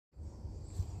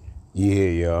Yeah,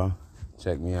 y'all.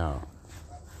 Check me out.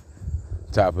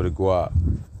 Top of the guap.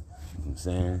 You know what I'm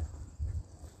saying?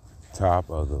 Top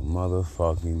of the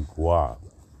motherfucking guap.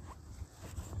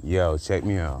 Yo, check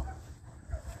me out.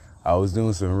 I was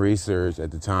doing some research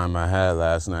at the time I had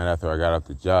last night after I got off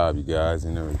the job, you guys,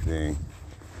 and everything.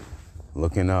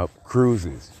 Looking up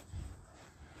cruises.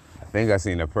 I think I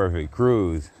seen a perfect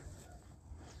cruise.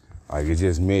 Like, it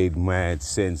just made mad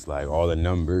sense. Like, all the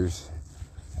numbers,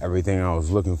 everything I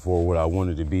was looking for, what I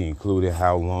wanted to be included,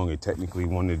 how long it technically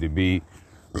wanted to be,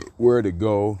 where to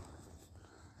go,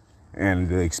 and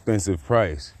the expensive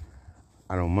price.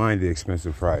 I don't mind the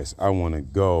expensive price. I want to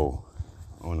go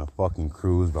on a fucking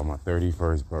cruise by my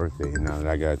 31st birthday now that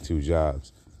I got 2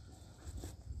 jobs.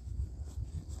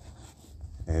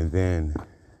 And then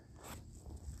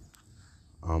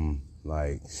I'm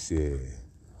like, shit,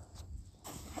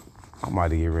 I'm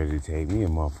about to get ready to take me a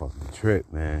motherfucking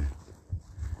trip, man.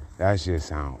 That shit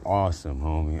sound awesome,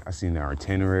 homie. I seen the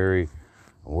itinerary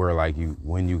where, like,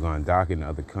 when you gonna dock in the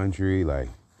other country, like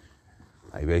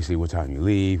basically what time you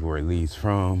leave, where it leaves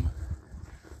from. You know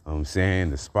what I'm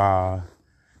saying? The spa,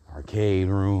 arcade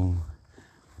room,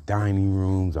 dining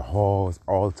rooms, the halls,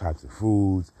 all types of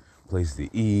foods, places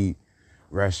to eat,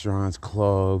 restaurants,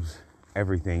 clubs,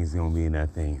 everything's gonna be in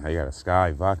that thing. I got a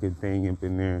Sky Vodka thing up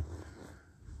in there.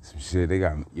 Some shit, they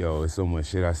got, it's so much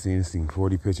shit I seen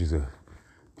 40 pictures of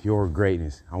pure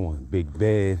greatness. I want a big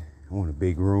bed, I want a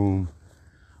big room,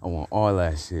 I want all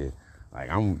that shit. Like,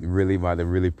 I'm really about to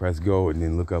really press go and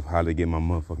then look up how to get my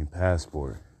motherfucking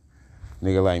passport.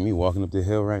 Nigga like me walking up the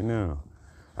hill right now.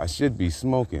 I should be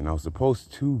smoking. I was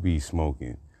supposed to be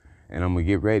smoking. And I'm going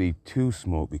to get ready to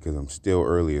smoke because I'm still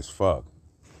early as fuck.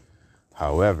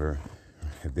 However,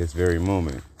 at this very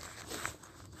moment,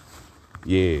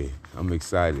 yeah, I'm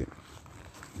excited.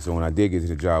 So when I did get to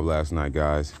the job last night,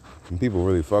 guys, some people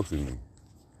really fucked with me.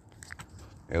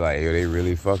 They're like, yo, they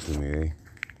really fucked with me.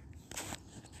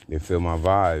 They feel my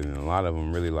vibe. And a lot of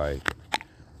them really, like,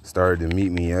 started to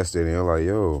meet me yesterday. They're like,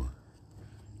 yo,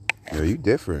 you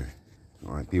different.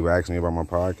 Like, people asking me about my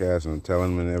podcast and I'm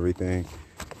telling them and everything.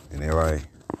 And they're like,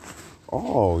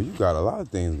 oh, you got a lot of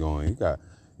things going.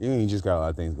 You ain't just got a lot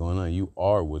of things going on. You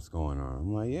are what's going on.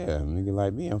 I'm like, yeah, a nigga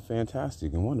like me, I'm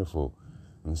fantastic and wonderful.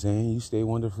 I'm saying, you stay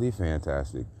wonderfully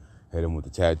fantastic. Hit him with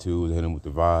the tattoos, hit him with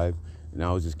the vibe. And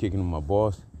I was just kicking with my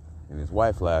boss and his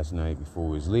wife last night before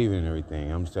we was leaving and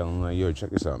everything. I'm just telling him, like, yo, check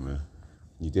this out, man.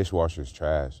 Your dishwasher's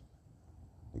trash.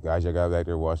 The guys y'all got back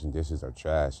there washing dishes are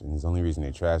trash. And the only reason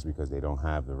they're trash because they don't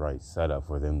have the right setup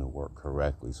for them to work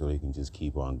correctly so they can just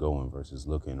keep on going versus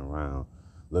looking around,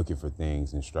 looking for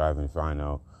things and striving to find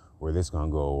out where this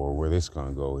gonna go or where this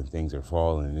gonna go, and things are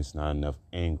falling and it's not enough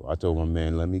angle. I told my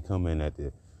man, let me come in at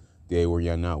the day where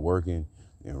you're not working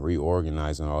and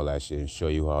reorganize and all that shit and show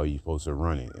you how you're supposed to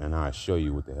run it. And I'll show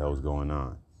you what the hell's going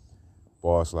on.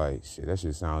 Boss like, shit, that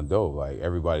shit sound dope. Like,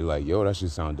 everybody like, yo, that shit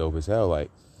sound dope as hell.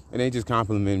 Like, and they just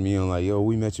complimented me on like, yo,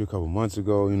 we met you a couple months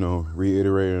ago,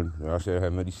 reiterating. I said I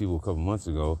had met these people a couple months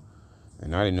ago.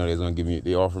 And I didn't know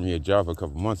they offered me a job a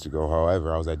couple months ago.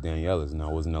 However, I was at Daniela's and I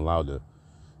wasn't allowed to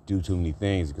do too many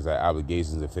things because I had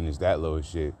obligations to finish that little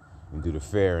shit and do the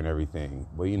fair and everything.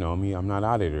 But you know me, I'm not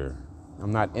out of there.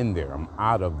 I'm not in there. I'm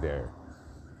out of there.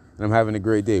 And I'm having a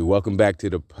great day. Welcome back to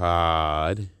the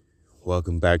pod.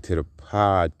 Welcome back to the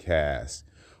podcast.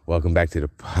 Welcome back to the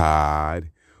pod.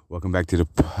 Welcome back to the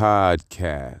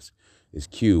podcast. It's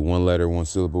Q, one letter, one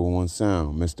syllable, one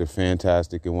sound. Mr.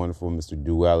 Fantastic and Wonderful, Mr.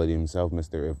 Duality himself,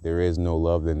 Mr. If there is no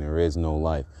love, then there is no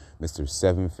life, Mr.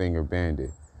 Seven Finger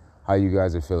Bandit. How you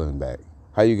guys are feeling back?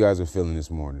 How you guys are feeling this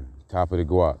morning? Top of the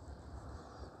guap.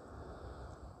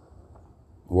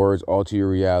 Words alter your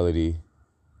reality,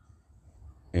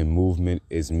 and movement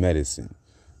is medicine.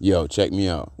 Yo, check me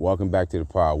out. Welcome back to the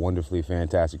pod. Wonderfully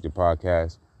Fantastic, the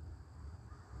podcast.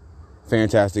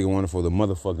 Fantastic and Wonderful, the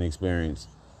motherfucking experience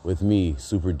with me,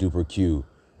 Super Duper Q.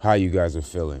 How you guys are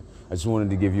feeling? I just wanted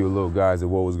to give you a little, guys, of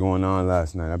what was going on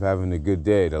last night. I'm having a good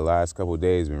day. The last couple of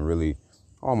days been really,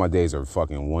 all my days are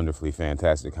fucking wonderfully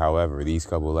fantastic. However, these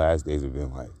couple last days have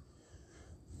been like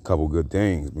a couple good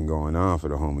things been going on for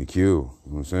the homie Q. You know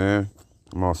what I'm saying?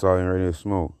 I'm outside and ready to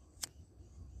smoke.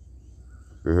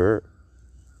 You heard?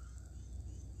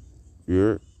 You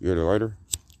heard? You heard the lighter?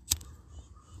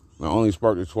 I only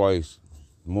sparked it twice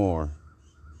more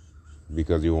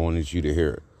because he wanted you to hear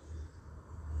it.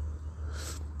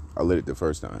 I lit it the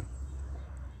first time.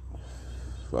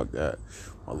 Fuck that.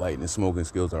 My lighting and smoking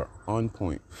skills are on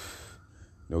point.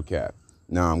 No cap.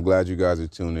 Now, I'm glad you guys are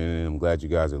tuning in. I'm glad you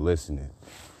guys are listening.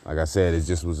 Like I said, it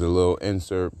just was a little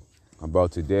insert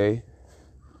about today.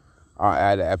 I'll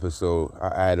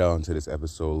add on to this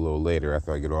episode a little later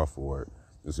after I get off of work.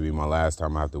 This will be my last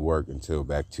time I have to work until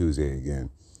back Tuesday again.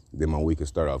 Then my week will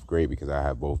start off great because I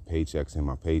have both paychecks in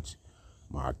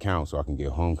my account so I can get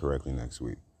home correctly next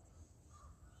week.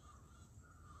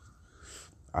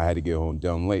 I had to get home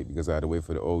dumb late because I had to wait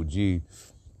for the OG,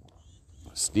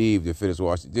 Steve, to finish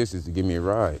wash the dishes to give me a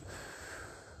ride.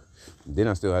 Then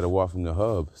I still had to walk from the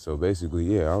hub. So basically,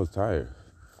 yeah, I was tired.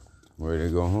 I'm ready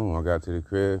to go home. I got to the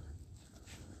crib.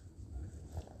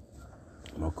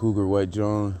 My cougar wet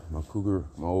John, my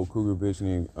old cougar bitch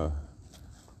named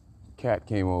Cat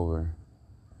came over.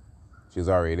 She was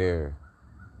already there.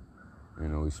 You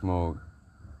know, we smoked,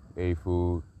 ate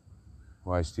food,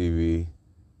 watched TV. You know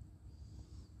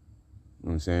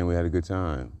what I'm saying? We had a good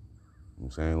time. You know what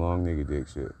I'm saying? Long nigga dick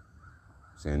shit.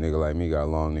 Saying nigga like me got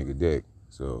long nigga dick.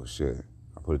 So shit,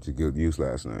 I put it to good use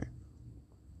last night.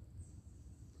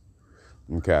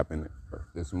 I'm capping it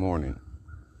this morning.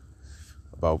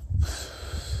 About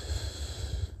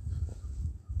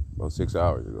 6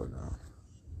 hours ago now.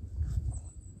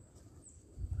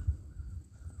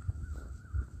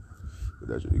 But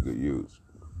that's really good use.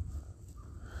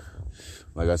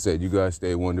 Like I said, you guys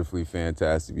stay wonderfully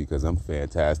fantastic because I'm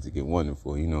fantastic and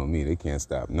wonderful. You know me, they can't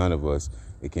stop none of us.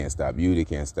 They can't stop you, they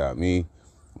can't stop me.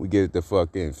 We get it the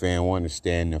fuck in. Fan Warners,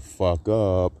 stand the fuck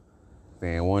up.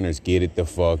 Fan Warners, get it the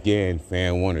fuck in.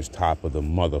 Fan Warners, top of the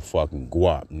motherfucking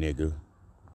guap, nigga.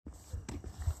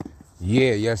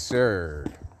 Yeah, yes, sir.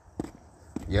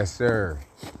 Yes, sir.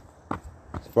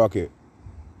 Fuck it.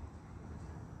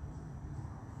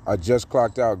 I just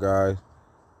clocked out, guys,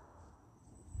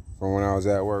 from when I was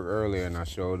at work earlier and I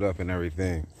showed up and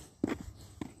everything.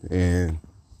 And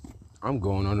I'm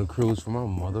going on a cruise for my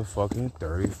motherfucking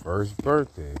 31st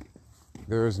birthday.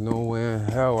 There's no way in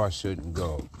hell I shouldn't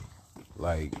go.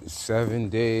 Like 7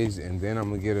 days, and then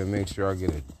I'm gonna make sure I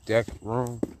get a deck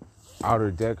room,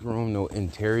 outer deck room, no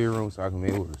interior room, so I can be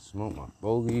able to smoke my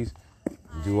bogeys,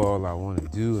 and do all I want to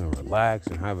do, and relax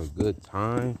and have a good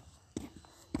time.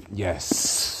 Yes,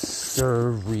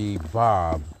 sirree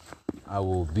Bob, I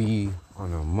will be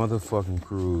on a motherfucking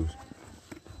cruise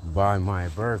by my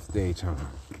birthday time.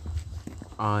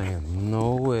 I am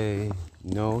no way,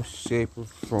 no shape or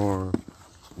form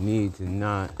need to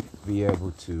not be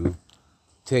able to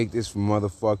take this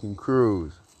motherfucking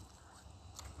cruise.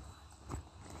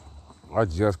 I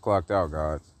just clocked out,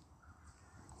 guys.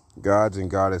 Gods and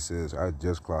goddesses, I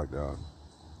just clocked out.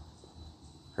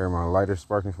 Hear my lighter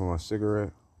sparking from my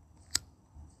cigarette.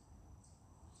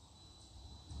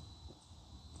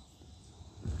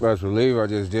 Best believe I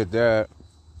just did that.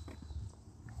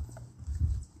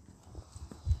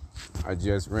 I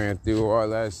just ran through all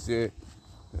that shit.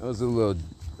 It was a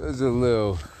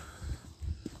little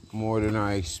more than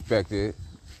I expected,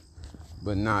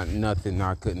 but not nothing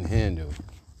I couldn't handle.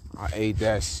 I ate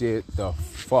that shit the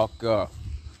fuck up,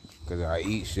 because I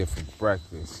eat shit for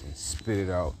breakfast and spit it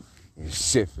out and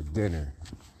shit for dinner.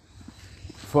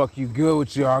 Fuck you good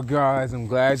with y'all guys. I'm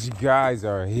glad you guys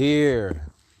are here.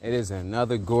 It is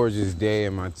another gorgeous day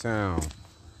in my town.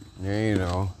 And, you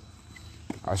know,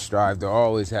 I strive to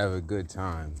always have a good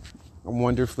time. I'm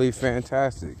wonderfully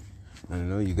fantastic. I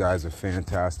know you guys are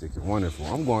fantastic and wonderful.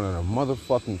 I'm going on a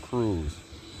motherfucking cruise.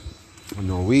 A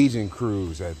Norwegian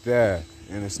cruise at that.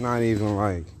 And it's not even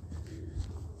like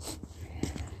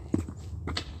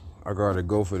I gotta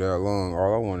go for that long.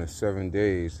 All I want is 7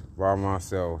 days by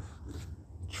myself,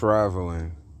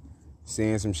 traveling,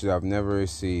 seeing some shit I've never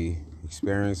seen,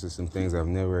 experiencing some things I've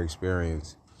never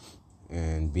experienced,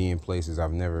 and being places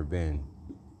I've never been,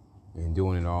 and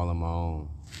doing it all on my own.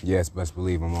 Yes, best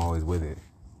believe I'm always with it.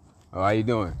 Oh, how you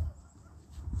doing?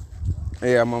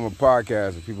 Hey, I'm on my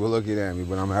podcast and people looking at me,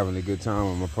 but I'm having a good time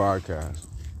on my podcast.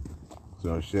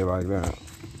 So shit like that.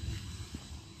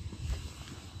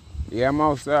 Yeah, I'm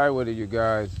outside with it, you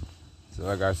guys. So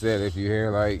like I said, if you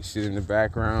hear like shit in the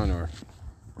background or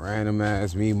random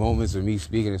ass me moments of me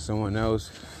speaking to someone else,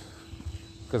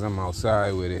 because I'm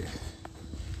outside with it.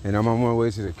 And I'm on my way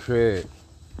to the crib.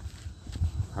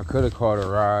 I could have caught a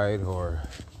ride or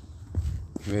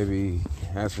maybe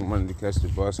had some money to catch the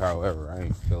bus. However, I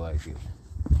ain't feel like it.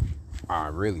 I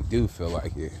really do feel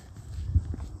like it.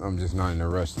 I'm just not in a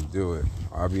rush to do it.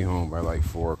 I'll be home by like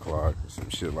 4 o'clock or some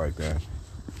shit like that.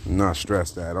 I'm not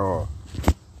stressed at all.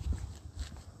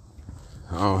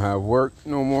 I don't have work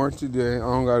no more today. I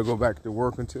don't got to go back to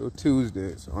work until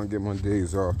Tuesday. So I'll get my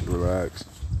days off to relax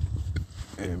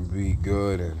and be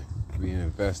good and be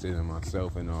invested in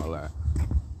myself and all that.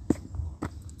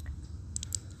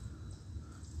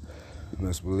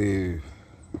 Best believe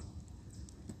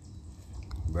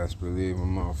my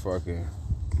motherfucking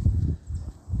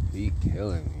feet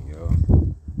killing me, yo. yo.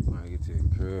 When I get to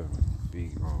the crib, my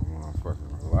feet gonna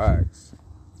motherfucking relax.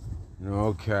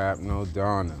 No Cap, no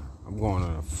Donna. I'm going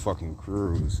on a fucking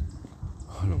cruise.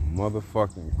 On a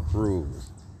motherfucking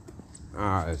cruise.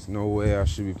 There's no way I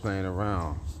should be playing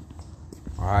around.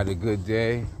 I had a good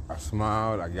day. I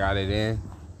smiled. I got it in. You know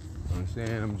what I'm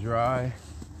saying? I'm dry.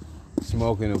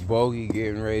 Smoking a bogey,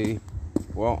 getting ready.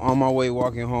 Well, on my way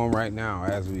walking home right now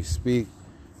as we speak.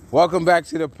 Welcome back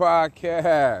to the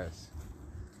podcast.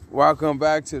 Welcome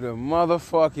back to the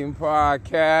motherfucking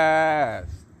podcast.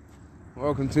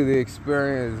 Welcome to the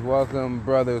experience. Welcome,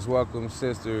 brothers. Welcome,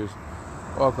 sisters.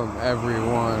 Welcome,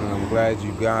 everyone. I'm glad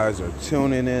you guys are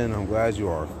tuning in. I'm glad you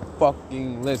are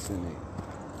fucking listening.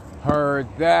 Heard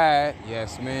that?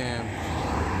 Yes, ma'am.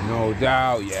 No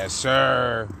doubt. Yes,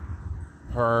 sir.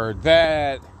 Heard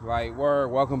that. Light word.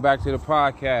 Welcome back to the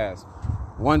podcast.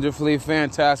 Wonderfully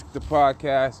fantastic, the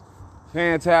podcast.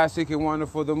 Fantastic and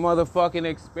wonderful, the motherfucking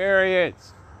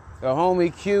experience. The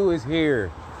homie Q is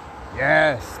here.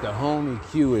 Yes, the homie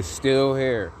Q is still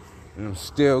here. And I'm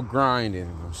still grinding.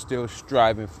 I'm still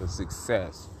striving for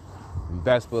success. And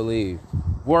best believe,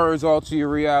 words alter your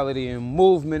reality and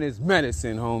movement is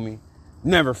medicine, homie.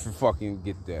 Never fucking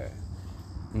get that. You know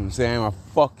what I'm saying? My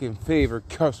fucking favorite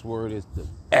cuss word is the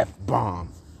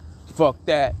F-bomb. Fuck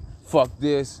that. Fuck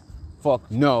this.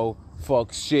 Fuck no.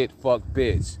 Fuck shit. Fuck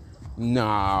bitch.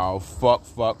 Nah, fuck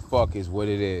is what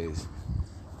it is.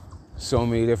 So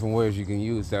many different words you can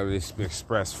use that would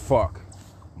express fuck.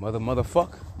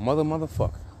 Motherfuck. You know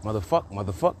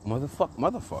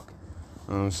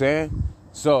what I'm saying?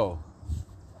 So,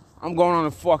 I'm going on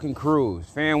a fucking cruise.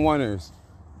 Fan Wonders,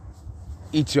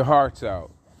 eat your hearts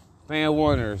out. Fan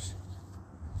Wonders,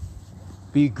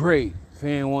 be great.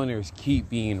 Fan Wonders, keep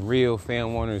being real.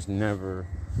 Fan Wonders, never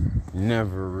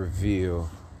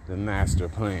reveal the master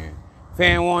plan.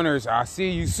 Fan Wonders, I'll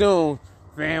see you soon.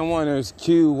 Fan Wonders,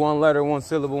 Q, one letter, one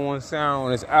syllable, one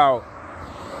sound, is out.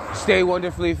 Stay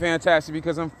wonderfully fantastic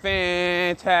because I'm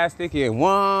fantastic and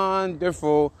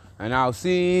wonderful. And I'll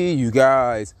see you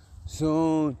guys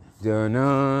soon.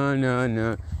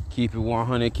 Da-na-na-na. Keep it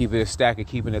 100, keep it a stack, and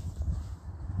keep it a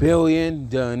billion.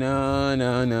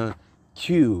 Da-na-na-na.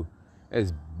 Q,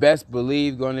 as best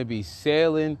believe, going to be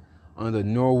sailing on the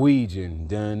Norwegian.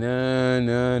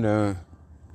 Da-na-na-na.